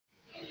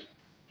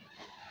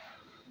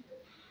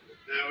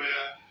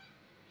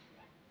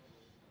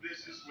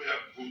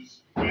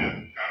votes were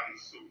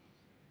cancelled.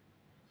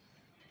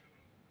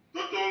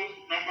 Total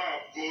number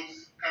of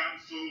votes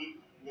cancelled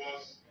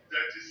was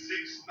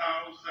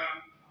 36,745.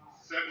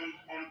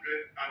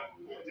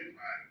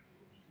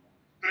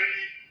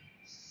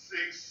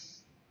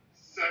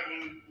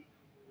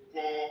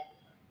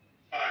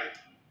 36745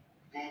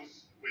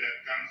 votes were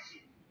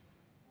cancelled.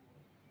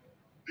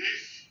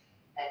 This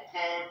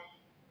occurred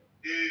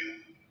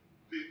in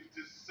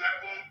 57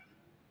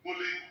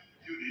 polling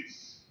units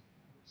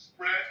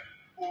spread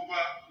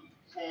over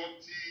 40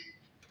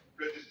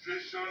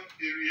 registration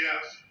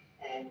areas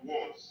or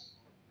wards.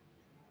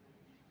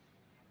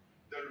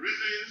 The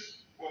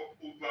reasons for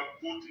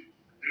overvoting,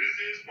 the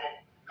reasons for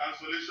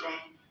cancellation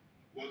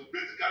was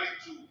basically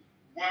two.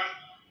 One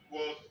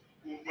was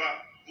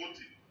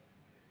overvoting.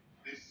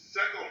 The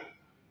second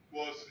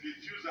was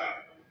refusal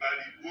by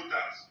the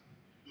voters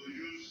to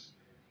use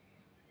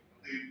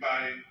the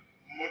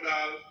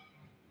bimodal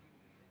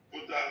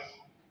voters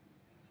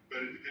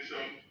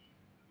verification,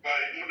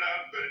 bimodal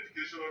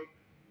verification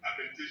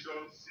accreditation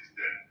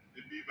system,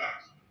 the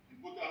BVAS. The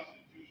voters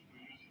refused to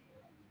use it.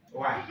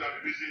 Why? Those are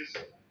the reasons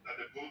that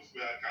the votes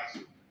were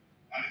cancelled.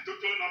 And the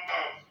total number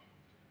of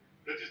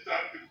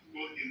registered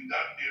people in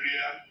that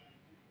area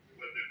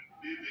where the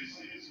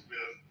BVCs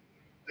were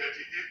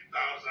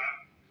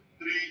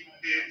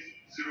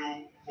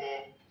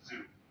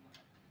 38,38040.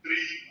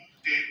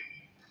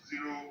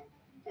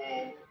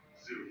 38040.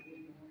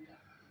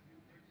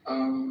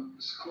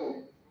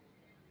 Score,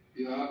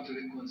 you have to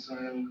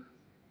reconcile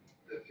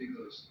the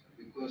figures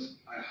because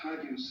I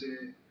heard you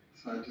say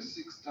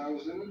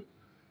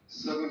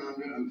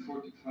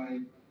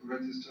 36,745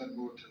 registered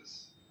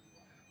voters,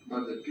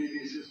 but the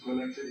PVCs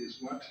collected is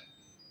what?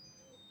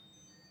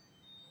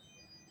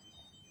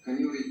 Can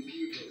you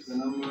repeat the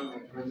number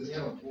of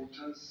registered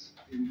voters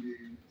in the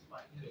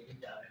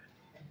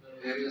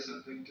areas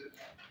affected?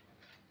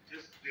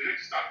 Yes, the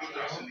registered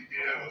voters in the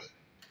area was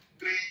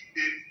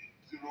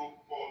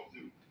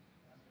 38040.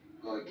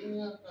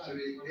 Okay,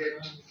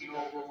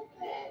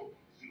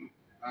 38040.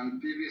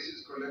 And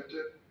PVCs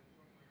collected?